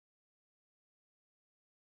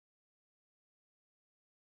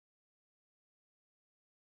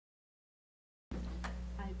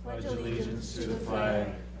pledge allegiance to the flag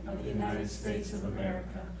of the United States of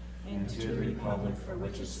America and to the republic for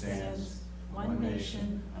which it stands, one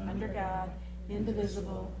nation, under God,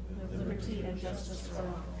 indivisible, with liberty and justice for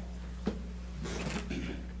all.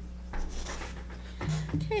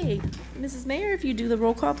 Okay, Mrs. Mayor, if you do the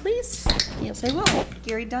roll call, please. Yes, I will.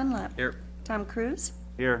 Gary Dunlap. Here. Tom Cruise.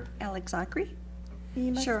 Here. Alex Zachary.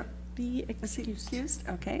 He must Cheryl. be excused.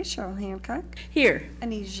 Okay. Cheryl Hancock. Here.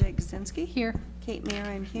 Anisia Gazinski. Here. Kate Mayer,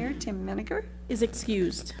 I'm here. Tim Meniger. Is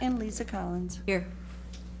excused. And Lisa Collins. Here.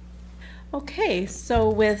 Okay, so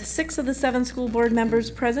with 6 of the 7 school board members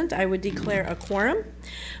present, I would declare a quorum.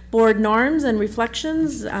 Board norms and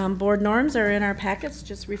reflections. Board norms are in our packets.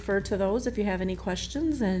 Just refer to those if you have any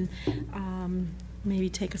questions, and maybe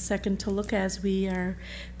take a second to look as we are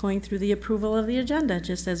going through the approval of the agenda,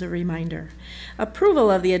 just as a reminder. Approval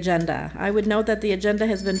of the agenda. I would note that the agenda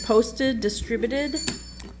has been posted, distributed.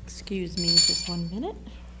 Excuse me just 1 minute.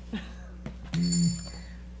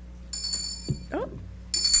 Oh.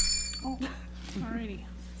 Oh, alrighty.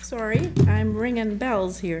 Sorry, I'm ringing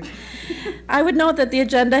bells here. I would note that the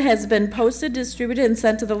agenda has been posted, distributed, and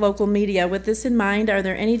sent to the local media. With this in mind, are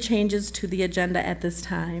there any changes to the agenda at this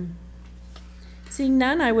time? Seeing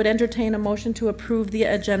none, I would entertain a motion to approve the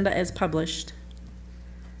agenda as published.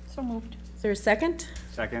 So moved. Is there a second?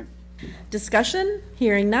 Second. Discussion?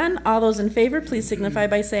 Hearing none. All those in favor, please signify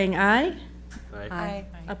by saying aye. Aye.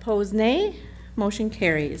 Opposed, nay. Motion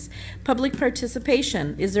carries. Public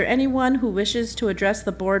participation. Is there anyone who wishes to address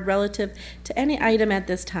the board relative to any item at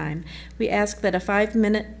this time? We ask that a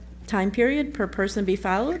 5-minute time period per person be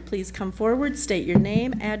followed. Please come forward, state your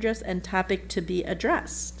name, address, and topic to be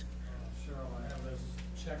addressed. Cheryl, I have this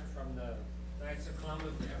check from the Knights of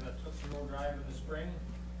Columbus. We have that Tootsie Roll Drive in the spring,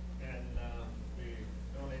 and we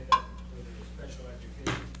donate that to the special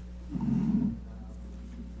education.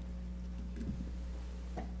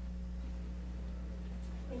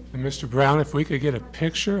 And Mr. Brown, if we could get a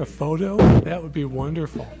picture, a photo, that would be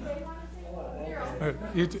wonderful.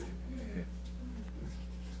 You d-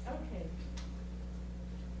 Okay.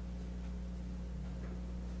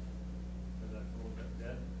 Is that a little bit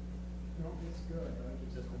dead? No, it's good. I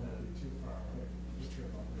just don't want to be too far away. Just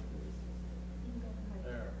trim up the place.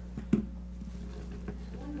 There.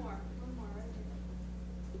 One more right there.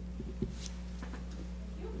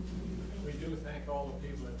 We do thank all the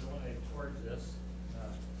people that donate towards this,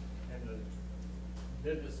 and the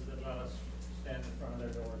businesses that let us stand in front of their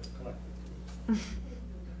doors and collect it.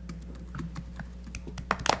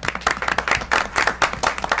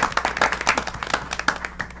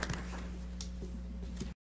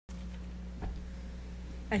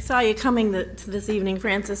 I saw you coming to this evening.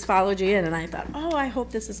 Francis followed you in, and I thought, oh, I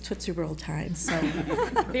hope this is Tootsie Roll time. So,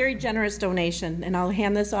 very generous donation, and I'll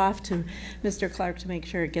hand this off to Mr. Clark to make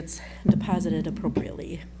sure it gets deposited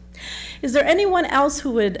appropriately. Is there anyone else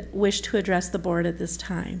who would wish to address the board at this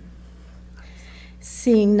time?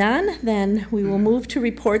 Seeing none, then we will move to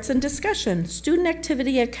reports and discussion. Student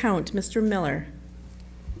activity account, Mr. Miller.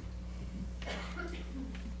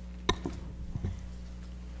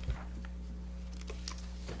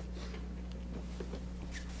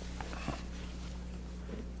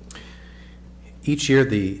 Each year,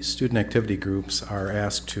 the student activity groups are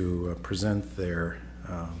asked to present their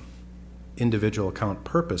individual account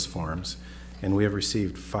purpose forms, and we have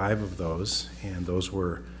received 5 of those, and those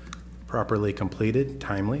were properly completed,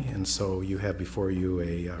 timely, and so you have before you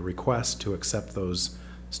a request to accept those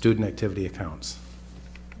student activity accounts.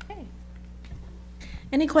 Okay.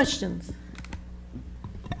 Any questions?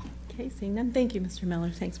 Okay, seeing none. Thank you, Mr. Miller.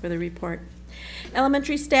 Thanks for the report.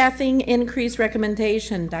 Elementary staffing increase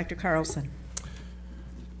recommendation, Dr. Carlson.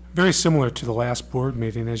 Very similar to the last board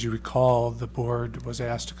meeting. As you recall, the board was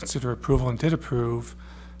asked to consider approval and did approve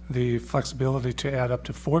the flexibility to add up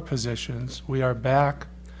to 4 positions. We are back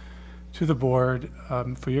to the board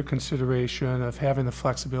for your consideration of having the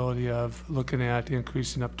flexibility of looking at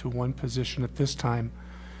increasing up to 1 position at this time.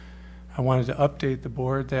 I wanted to update the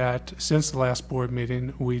board that since the last board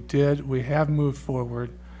meeting, we have moved forward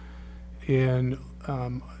in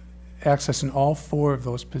accessing all 4 of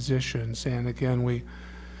those positions. And again,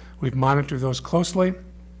 we've monitored those closely,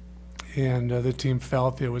 and the team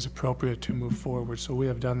felt it was appropriate to move forward. So we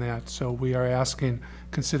have done that. So we are asking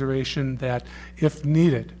consideration that if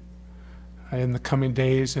needed in the coming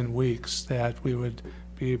days and weeks, that we would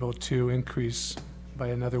be able to increase by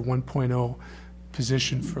another 1.0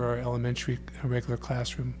 position for our elementary regular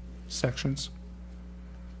classroom sections.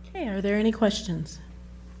 Okay, are there any questions?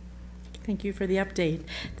 Thank you for the update.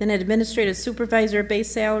 Then administrative supervisor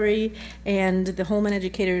base salary and the Holmen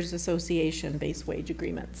Educators Association base wage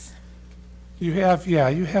agreements. You have, yeah,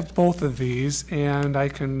 you have both of these, and I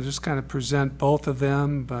can just kind of present both of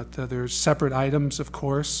them, but there's separate items, of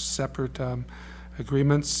course, separate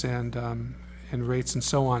agreements and rates and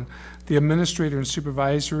so on. The administrator and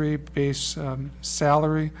supervisory base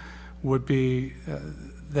salary would be,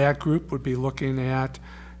 that group would be looking at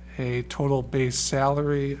a total base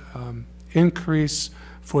salary increase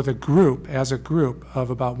for the group, as a group,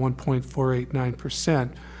 of about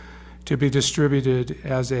 1.489% to be distributed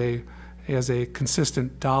as a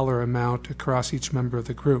consistent dollar amount across each member of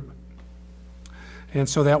the group. And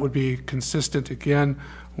so that would be consistent, again,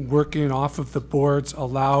 working off of the board's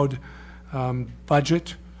allowed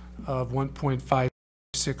budget of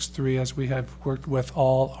 1.563, as we have worked with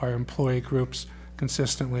all our employee groups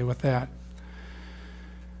consistently with that.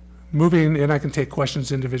 Moving, and I can take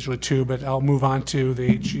questions individually too, but I'll move on to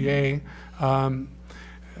the HEA.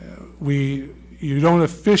 You don't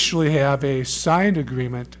officially have a signed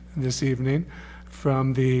agreement this evening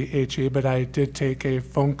from the HEA, but I did take a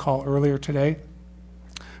phone call earlier today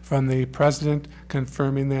from the president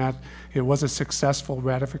confirming that it was a successful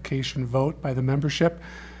ratification vote by the membership.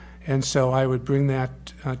 And so I would bring that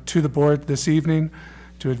to the board this evening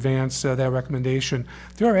to advance that recommendation.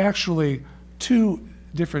 There are actually two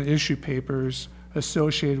different issue papers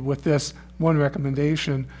associated with this one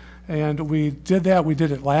recommendation, and we did that. We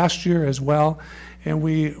did it last year as well, and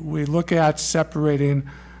we look at separating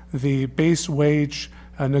the base wage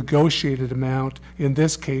negotiated amount, in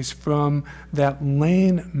this case, from that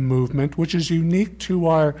lane movement, which is unique to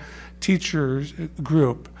our teachers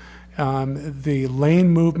group. The lane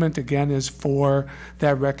movement, again, is for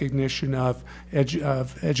that recognition of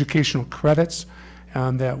educational credits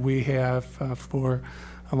that we have for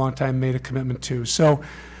a long time made a commitment to. So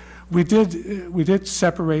we did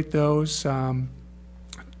separate those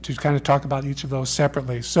to kind of talk about each of those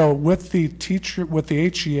separately. So with the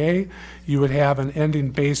HEA, you would have an ending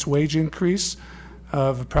base wage increase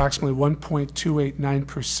of approximately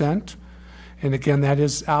 1.289%. And again, that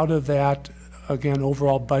is out of that, again,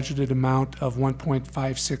 overall budgeted amount of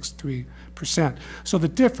 1.563%. So the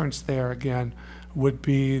difference there, again, would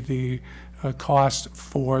be the cost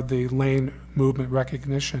for the lane movement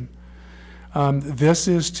recognition. This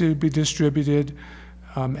is to be distributed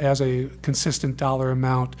as a consistent dollar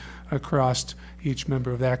amount across each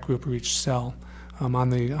member of that group or each cell on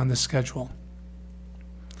the schedule.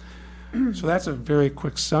 So that's a very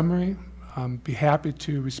quick summary. Be happy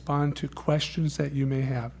to respond to questions that you may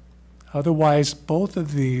have. Otherwise, both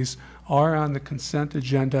of these are on the consent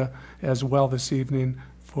agenda as well this evening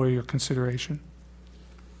for your consideration.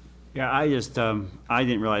 Yeah, I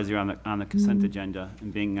didn't realize you were on the consent agenda,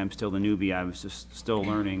 and being I'm still the newbie, I was just still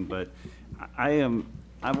learning, but I've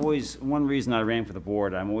always, one reason I ran for the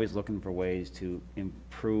board, I'm always looking for ways to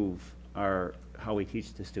improve how we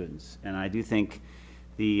teach the students, and I do think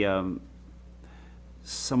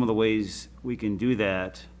some of the ways we can do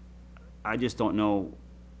that, I just don't know.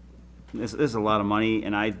 This is a lot of money,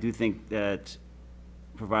 and I do think that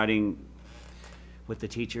providing with the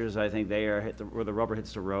teachers, I think they are where the rubber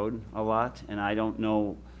hits the road a lot, and I don't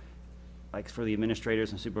know, like for the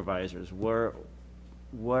administrators and supervisors, what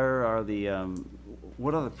are the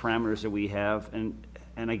parameters that we have? And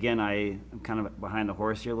again, I'm kind of behind the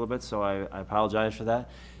horse here a little bit, so I apologize for that.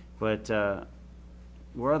 But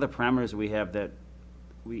what are the parameters that we have that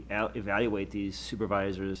we evaluate these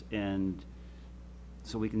supervisors, and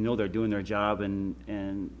so we can know they're doing their job, and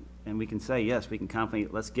we can say, yes, we can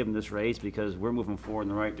confidently, let's give them this raise because we're moving forward in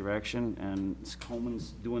the right direction and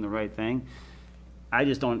Holmen's doing the right thing. I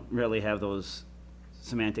just don't really have those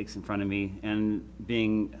semantics in front of me, and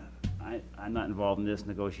I'm not involved in this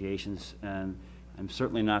negotiations, and I'm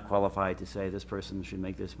certainly not qualified to say this person should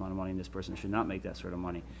make this amount of money and this person should not make that sort of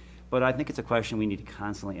money. But I think it's a question we need to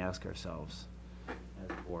constantly ask ourselves as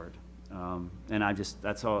a board. And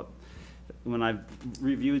that's all. When I've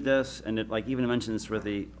reviewed this, and it like even mentions with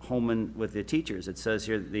the Holmen, with the teachers, it says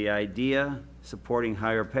here the idea supporting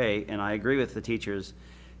higher pay, and I agree with the teachers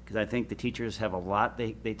because I think the teachers have a lot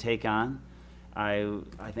they take on. I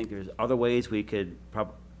think there's other ways we could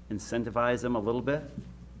incentivize them a little bit.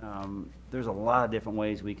 There's a lot of different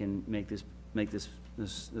ways we can make this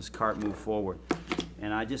cart move forward,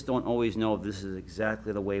 and I just don't always know if this is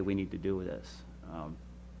exactly the way we need to do this.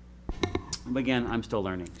 But again, I'm still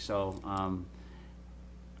learning, so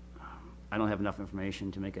I don't have enough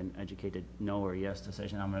information to make an educated no or yes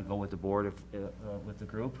decision. I'm going to go with the board with the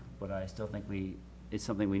group, but I still think it's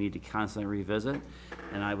something we need to constantly revisit,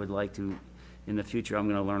 and I would like to, in the future, I'm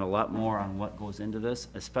going to learn a lot more on what goes into this,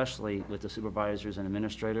 especially with the supervisors and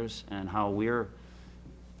administrators, and how we're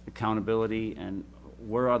accountability and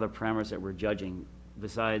where are the parameters that we're judging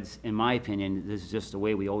besides, in my opinion, this is just the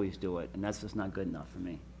way we always do it, and that's just not good enough for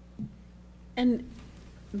me. And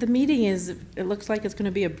the meeting is, it looks like it's going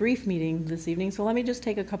to be a brief meeting this evening, so let me just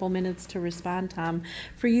take a couple minutes to respond, Tom,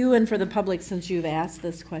 for you and for the public, since you've asked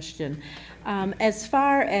this question. As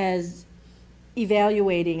far as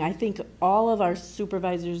evaluating, I think all of our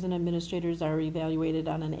supervisors and administrators are evaluated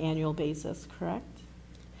on an annual basis, correct?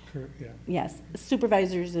 Yeah. Yes,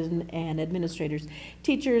 supervisors and administrators.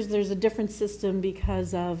 Teachers, there's a different system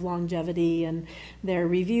because of longevity, and they're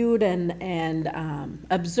reviewed and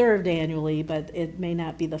observed annually, but it may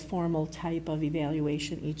not be the formal type of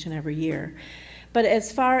evaluation each and every year. But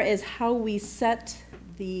as far as how we set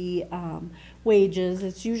the wages,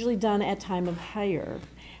 it's usually done at time of hire.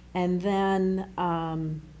 And then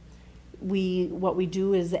what we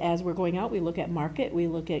do is, as we're going out, we look at market, we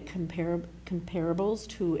look at comparables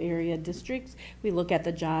to area districts, we look at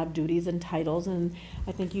the job duties and titles, and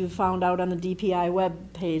I think you found out on the DPI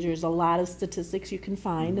webpage, there's a lot of statistics you can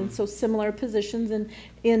find, and so similar positions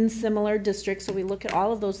in similar districts, so we look at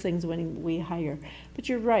all of those things when we hire. But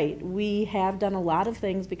you're right, we have done a lot of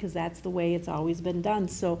things because that's the way it's always been done.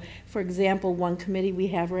 So, for example, one committee we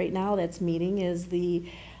have right now that's meeting is the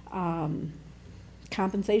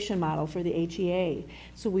compensation model for the HEA.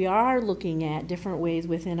 So we are looking at different ways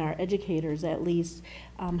within our educators, at least,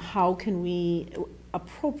 how can we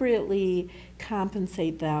appropriately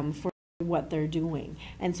compensate them for what they're doing.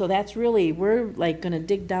 And so that's really, we're like going to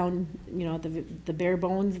dig down, you know, the bare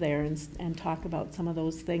bones there and talk about some of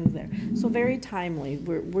those things there. So very timely.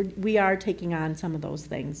 We are taking on some of those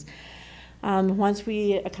things. Once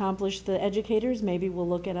we accomplish the educators, maybe we'll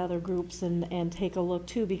look at other groups and take a look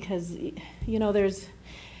too, because, you know, there's,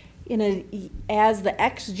 as the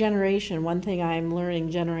X generation, one thing I'm learning,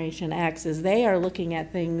 Generation X, is they are looking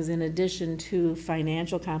at things in addition to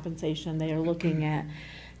financial compensation. They are looking at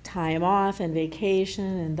time off and vacation,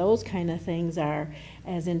 and those kind of things are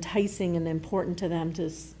as enticing and important to them to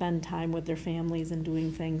spend time with their families and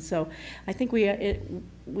doing things. So I think we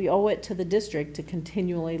owe it to the district to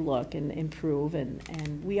continually look and improve,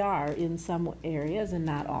 and we are in some areas and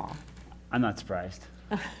not all. I'm not surprised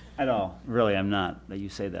at all. Really, I'm not that you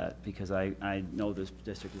say that, because I know this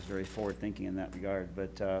district is very forward-thinking in that regard.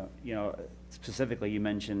 But, you know, specifically, you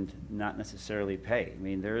mentioned not necessarily pay. I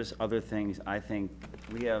mean, there's other things. I think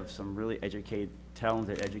we have some really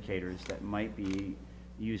talented educators that might be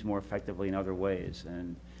used more effectively in other ways,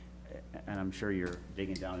 and I'm sure you're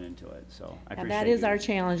digging down into it. So I appreciate that is you. our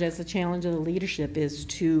challenge, as the challenge of the leadership, is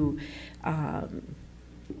to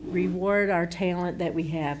reward our talent that we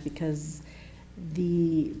have, because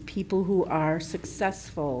the people who are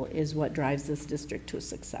successful is what drives this district to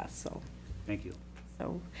success. So Thank you.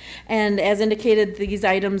 And as indicated, these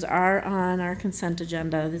items are on our consent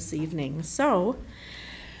agenda this evening. So,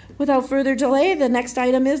 without further delay, the next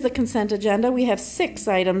item is the consent agenda. We have 6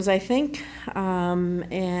 items, I think,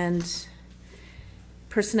 and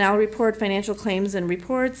personnel report, financial claims and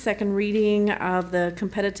reports, second reading of the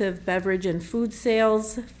competitive beverage and food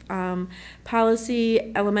sales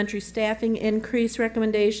policy, elementary staffing increase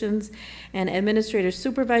recommendations, and administrator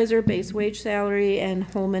supervisor base wage salary, and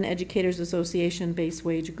Holmen Educators Association base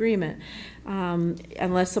wage agreement.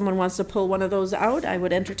 Unless someone wants to pull one of those out, I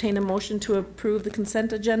would entertain a motion to approve the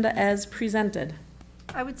consent agenda as presented.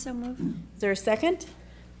 I would so move. Is there a second?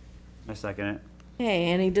 I second it. Okay,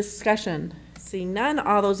 any discussion? Seeing none,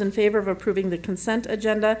 all those in favor of approving the consent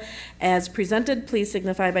agenda as presented, please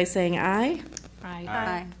signify by saying aye.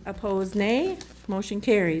 Aye. Opposed, nay. Motion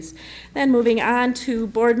carries. Then moving on to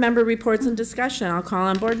board member reports and discussion. I'll call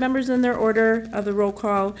on board members in their order of the roll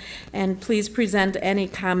call, and please present any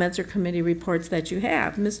comments or committee reports that you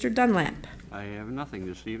have. Mr. Dunlap. I have nothing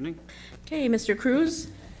this evening. Okay, Mr. Cruz.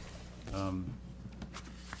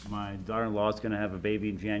 My daughter-in-law is going to have a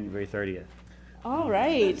baby January 30th. All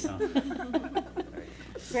right. So,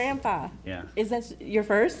 Grandpa. yeah. Is that your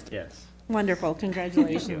first? Yes. Wonderful.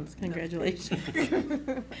 Congratulations. Congratulations.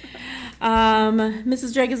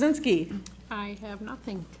 Mrs. Dragozinski. I have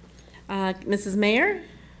nothing. Mrs. Mayer.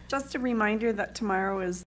 Just a reminder that tomorrow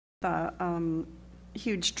is the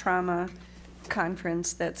huge trauma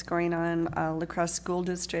conference that's going on. La Crosse School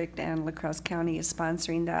District and La Crosse County is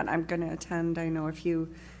sponsoring that. I'm going to attend. I know a few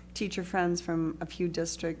teacher friends from a few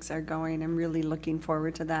districts are going. I'm really looking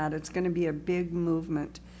forward to that. It's going to be a big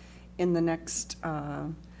movement in the next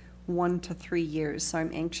 1 to 3 years, so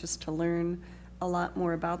I'm anxious to learn a lot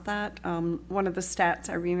more about that. One of the stats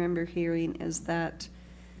I remember hearing is that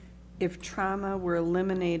if trauma were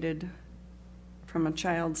eliminated from a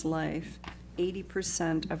child's life,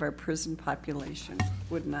 80% of our prison population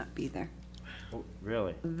would not be there. Oh,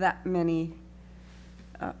 really? That many,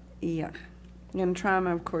 yeah. And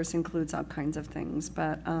trauma, of course, includes all kinds of things,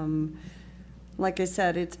 but like I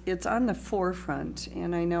said, it's on the forefront,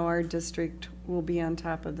 and I know our district will be on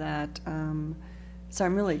top of that. So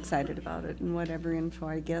I'm really excited about it, and whatever info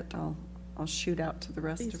I get, I'll shoot out to the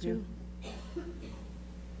rest Please of you. do.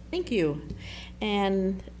 Thank you.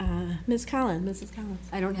 And Ms. Collins, Mrs. Collins.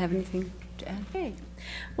 I don't have anything to add. Okay.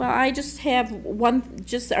 Well, I just have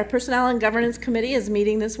just our Personnel and Governance Committee is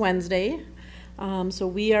meeting this Wednesday. So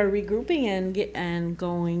we are regrouping and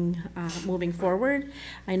going, moving forward.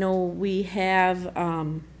 I know we have,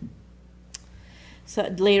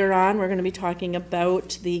 so later on, we're going to be talking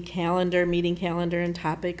about the calendar, meeting calendar and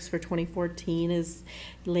topics for 2014 is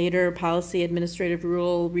later policy administrative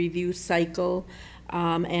rule review cycle,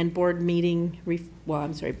 and board meeting,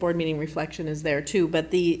 board meeting reflection is there too, but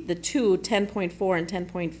the two, 10.4 and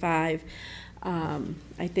 10.5,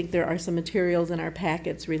 I think there are some materials in our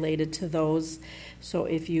packets related to those. So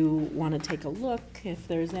if you want to take a look, if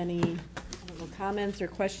there's any comments or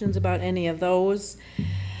questions about any of those.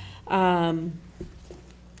 In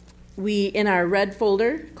our red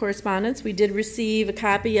folder correspondence, we did receive a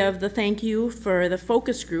copy of the thank you for the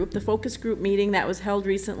focus group. The focus group meeting that was held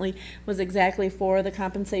recently was exactly for the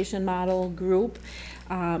compensation model group.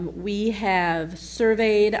 We have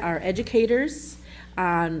surveyed our educators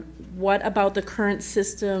on what about the current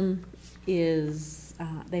system is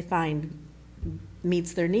they find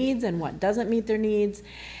meets their needs and what doesn't meet their needs.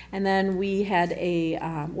 And then we had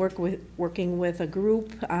a working with a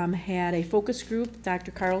group, had a focus group.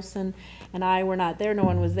 Dr. Carlson and I were not there. No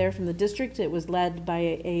one was there from the district. It was led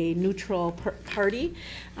by a neutral party,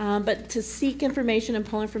 but to seek information and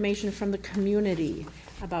pull information from the community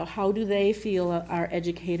about how do they feel our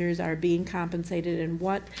educators are being compensated and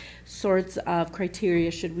what sorts of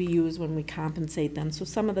criteria should we use when we compensate them. So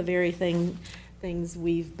some of the very things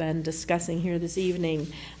we've been discussing here this evening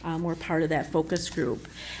were part of that focus group.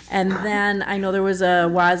 And then I know there was a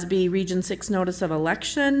WASB Region 6 notice of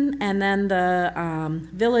election, and then the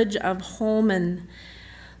Village of Holmen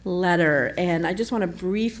letter. And I just want to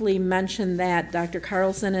briefly mention that Dr.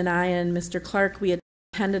 Carlson and I and Mr. Clark, we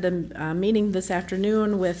attended a meeting this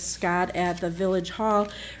afternoon with Scott at the Village Hall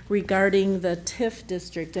regarding the TIF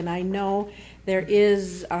district. And I know there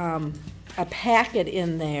is a packet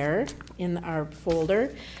in there in our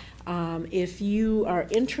folder. If you are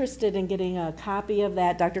interested in getting a copy of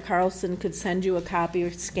that, Dr. Carlson could send you a copy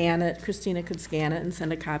or scan it. Christina could scan it and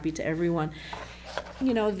send a copy to everyone.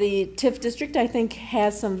 You know, the TIF district, I think,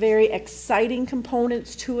 has some very exciting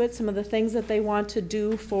components to it, some of the things that they want to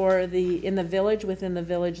do in the village, within the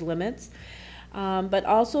village limits. But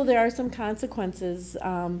also there are some consequences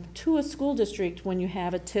to a school district when you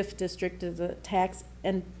have a TIF district as a tax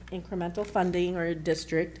and incremental funding or a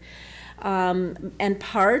district. And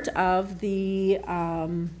part of the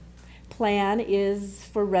plan is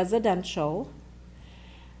for residential.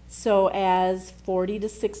 So as 40 to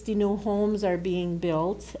 60 new homes are being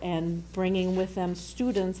built and bringing with them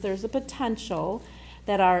students, there's a potential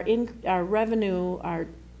that our revenue, our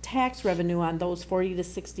tax revenue on those 40 to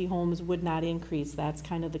 60 homes would not increase. That's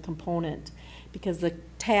kind of the component, because the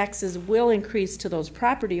taxes will increase to those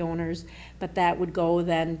property owners, but that would go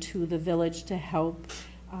then to the village to help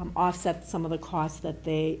offset some of the costs that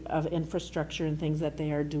of infrastructure and things that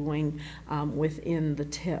they are doing within the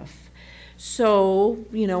TIF. So,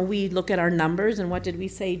 you know, we look at our numbers, and what did we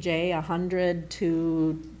say, Jay? 100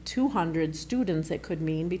 to 200 students it could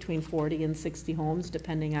mean, between 40 and 60 homes,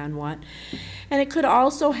 depending on what. And it could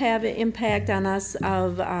also have an impact on us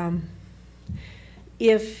of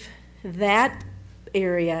if that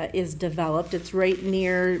area is developed, it's right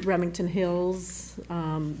near Remington Hills,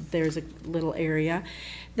 there's a little area,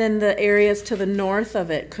 then the areas to the north of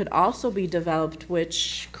it could also be developed,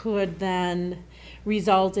 which could then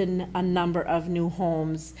result in a number of new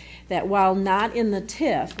homes that, while not in the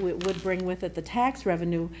TIF, would bring with it the tax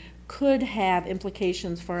revenue, could have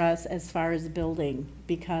implications for us as far as building,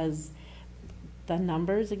 because the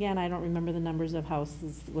numbers, again, I don't remember the numbers of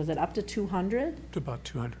houses, was it up to 200? To about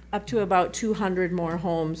 200. Up to about 200 more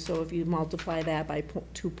homes, so if you multiply that by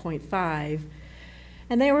 2.5,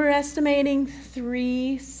 and they were estimating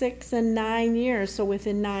 3, 6, and 9 years. So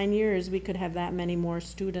within 9 years, we could have that many more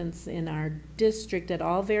students in our district at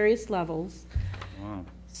all various levels. Wow.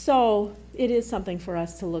 So it is something for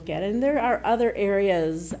us to look at. And there are other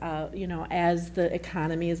areas, you know, as the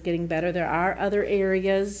economy is getting better, there are other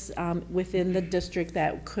areas within the district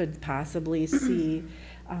that could possibly see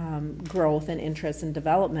growth and interest and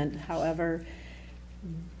development. However,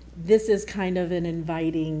 this is kind of an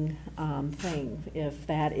inviting thing. If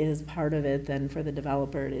that is part of it, then for the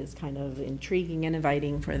developer, it is kind of intriguing and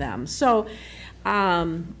inviting for them. So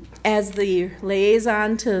as the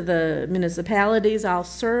liaison to the municipalities, I'll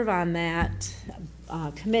serve on that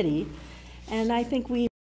committee. And I think we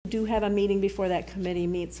do have a meeting before that committee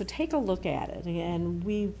meets, so take a look at it. And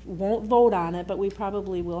we won't vote on it, but we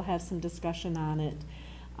probably will have some discussion on it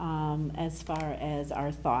as far as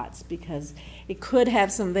our thoughts, because it could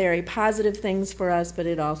have some very positive things for us, but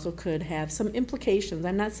it also could have some implications.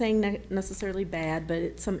 I'm not saying necessarily bad, but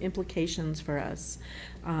it's some implications for us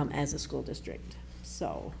as a school district.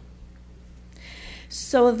 So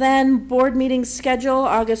then board meeting schedule,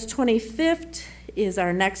 August 25th is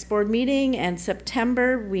our next board meeting, and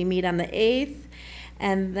September we meet on the 8th,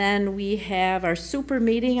 and then we have our super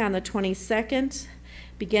meeting on the 22nd,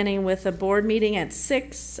 beginning with a board meeting at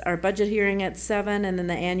 6, our budget hearing at 7, and then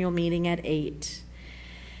the annual meeting at 8.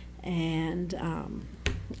 And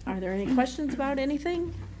are there any questions about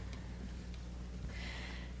anything?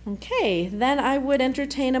 Okay, then I would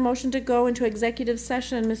entertain a motion to go into executive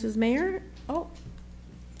session. Mrs. Mayor? Oh,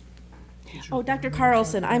 Dr.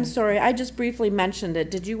 Carlson, I'm sorry, I just briefly mentioned it.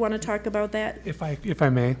 Did you want to talk about that? If I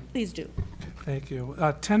may. Please do. Thank you.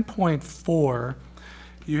 10.4,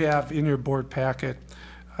 you have in your board packet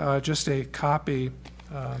just a copy,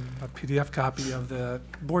 a PDF copy of the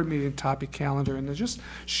board meeting topic calendar, and to just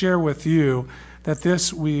share with you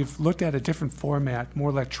that we've looked at a different format, more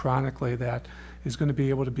electronically, that is going to be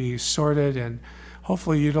able to be sorted and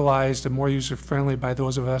hopefully utilized and more user-friendly by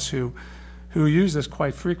those of us who use this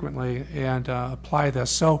quite frequently and apply this.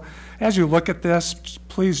 So as you look at this,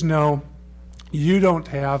 please know you don't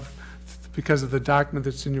have, because of the document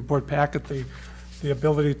that's in your board packet, the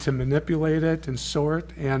ability to manipulate it and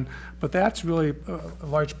sort, but that's really a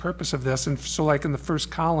large purpose of this. And so like in the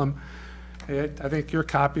first column, I think your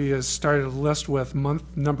copy has started a list with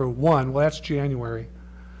month number 1. Well, that's January.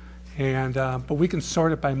 And but we can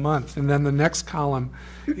sort it by month, and then the next column,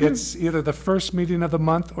 it's either the first meeting of the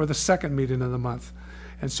month or the second meeting of the month,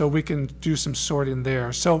 and so we can do some sorting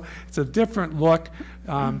there. So it's a different look.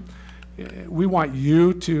 We want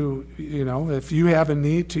you to, if you have a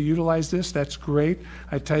need to utilize this, that's great.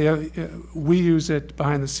 I tell you, we use it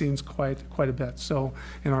behind the scenes quite a bit. So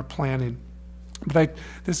in our planning, but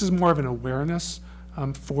this is more of an awareness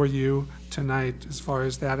for you tonight as far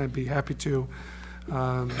as that. I'd be happy to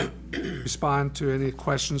respond to any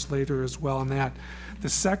questions later as well on that. The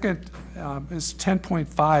second is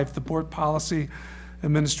 10.5, the board policy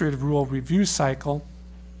administrative rule review cycle.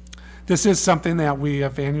 This is something that we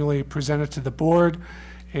have annually presented to the board,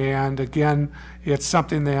 and again, it's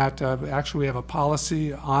something that actually we have a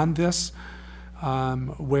policy on this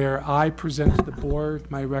where I present to the board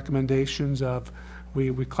my recommendations of,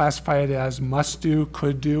 we classify it as must do,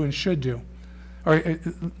 could do, and should do, or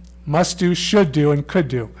must do, should do, and could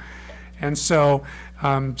do. And so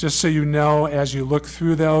just so you know, as you look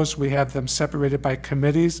through those, we have them separated by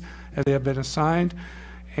committees as they have been assigned.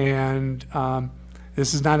 And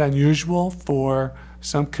this is not unusual for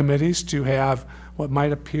some committees to have what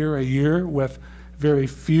might appear a year with very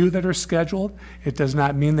few that are scheduled. It does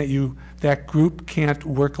not mean that that group can't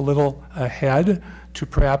work a little ahead to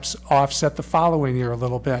perhaps offset the following year a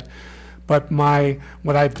little bit. But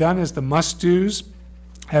what I've done is the must-dos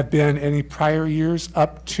have been any prior years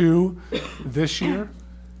up to this year,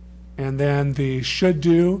 and then the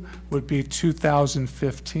should-do would be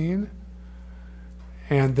 2015,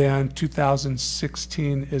 and then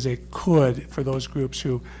 2016 is a could for those groups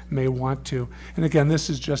who may want to. And again, this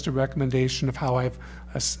is just a recommendation of how I've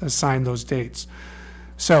assigned those dates.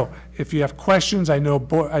 So if you have questions, I know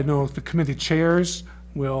the committee chairs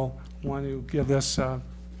will want to give this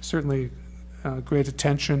certainly great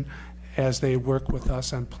attention as they work with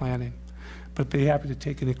us on planning. But be happy to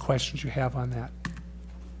take any questions you have on that.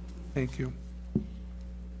 Thank you.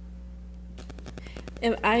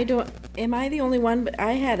 Am I the only one? But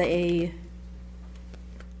I had a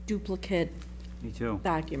duplicate Me too.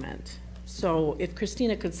 document. So if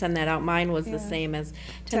Christina could send that out, mine was the same as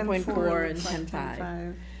 10.4 and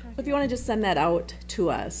 10.5. So if you want to just send that out to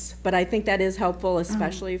us. But I think that is helpful,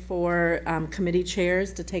 especially for committee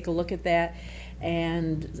chairs to take a look at that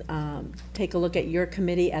and take a look at your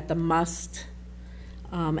committee at the must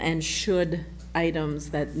and should items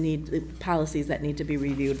policies that need to be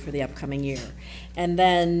reviewed for the upcoming year. And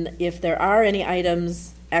then if there are any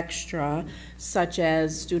items extra, such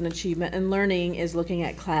as student achievement and learning is looking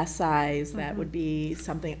at class size, that would be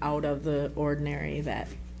something out of the ordinary that,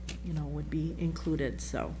 would be included,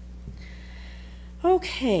 so.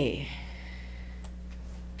 Okay.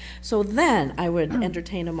 So then I would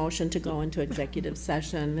entertain a motion to go into executive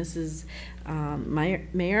session. Mrs.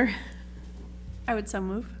 Mayor, I would so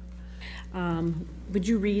move. would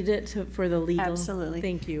you read it for the legal? Absolutely.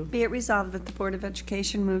 Thank you. Be it resolved that the Board of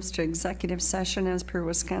Education moves to executive session as per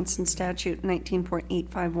Wisconsin Statute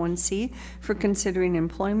 19.851C for considering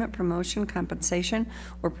employment, promotion, compensation,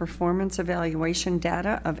 or performance evaluation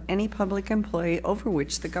data of any public employee over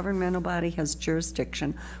which the governmental body has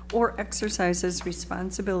jurisdiction or exercises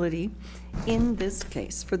responsibility, in this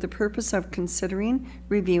case, for the purpose of considering,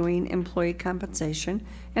 reviewing employee compensation,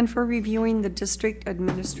 and for reviewing the district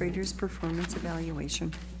administrator's performance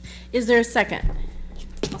evaluation. Is there a second?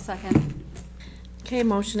 I'll second. Okay,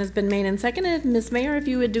 motion has been made and seconded. Ms. Mayor, if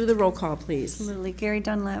you would do the roll call, please. Absolutely. Gary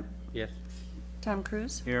Dunlap. Yes. Tom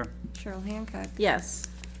Cruise. Here. Cheryl Hancock. Yes.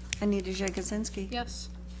 Anita Jagosinski. Yes.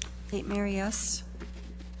 Kate Mary, yes.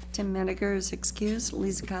 Tim Mendiger is excused.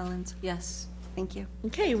 Lisa Collins. Yes. Thank you.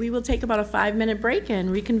 Okay, we will take about a 5-minute break and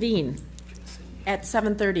reconvene at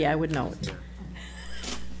 7:30, I would note.